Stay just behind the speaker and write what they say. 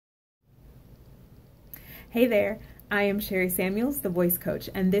Hey there, I am Sherry Samuels, the voice coach,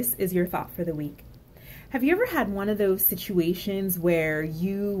 and this is your thought for the week. Have you ever had one of those situations where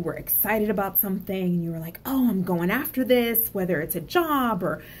you were excited about something and you were like, oh, I'm going after this, whether it's a job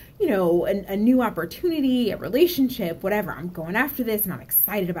or, a new opportunity, a relationship, whatever. I'm going after this and I'm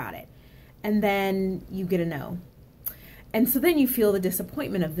excited about it. And then you get a no. And so then you feel the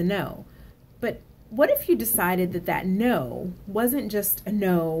disappointment of the no. But what if you decided that that no wasn't just a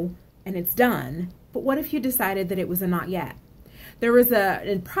no and it's done, but what if you decided that it was a not yet? There was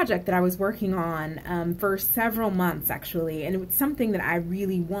a project that I was working on for several months actually, and it was something that I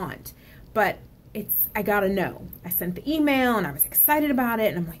really want, but I got a no. I sent the email and I was excited about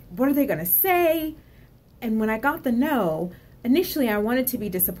it and I'm like, what are they gonna say? And when I got the no, initially I wanted to be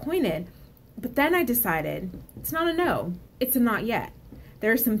disappointed, but then I decided it's not a no, it's a not yet.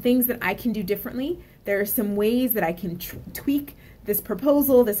 There are some things that I can do differently. There are some ways that I can tweak this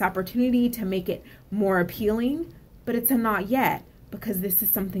proposal, this opportunity to make it more appealing, but it's a not yet because this is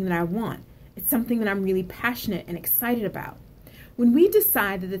something that I want. It's something that I'm really passionate and excited about. When we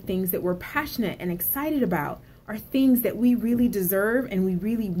decide that the things that we're passionate and excited about are things that we really deserve and we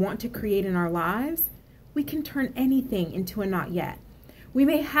really want to create in our lives, we can turn anything into a not yet. We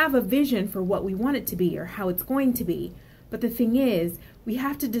may have a vision for what we want it to be or how it's going to be, but the thing is, we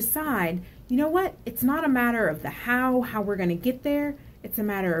have to decide, you know what? It's not a matter of the how we're going to get there. It's a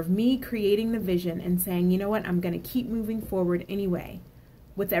matter of me creating the vision and saying, you know what? I'm going to keep moving forward anyway.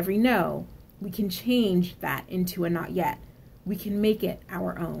 With every no, we can change that into a not yet. We can make it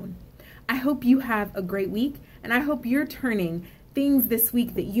our own. I hope you have a great week, and I hope you're turning things this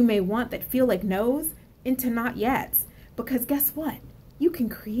week that you may want that feel like no's into not yets. Because guess what? You can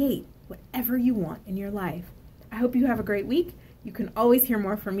create whatever you want in your life. I hope you have a great week. You can always hear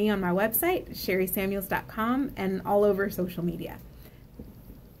more from me on my website, sherrysamuels.com, and all over social media.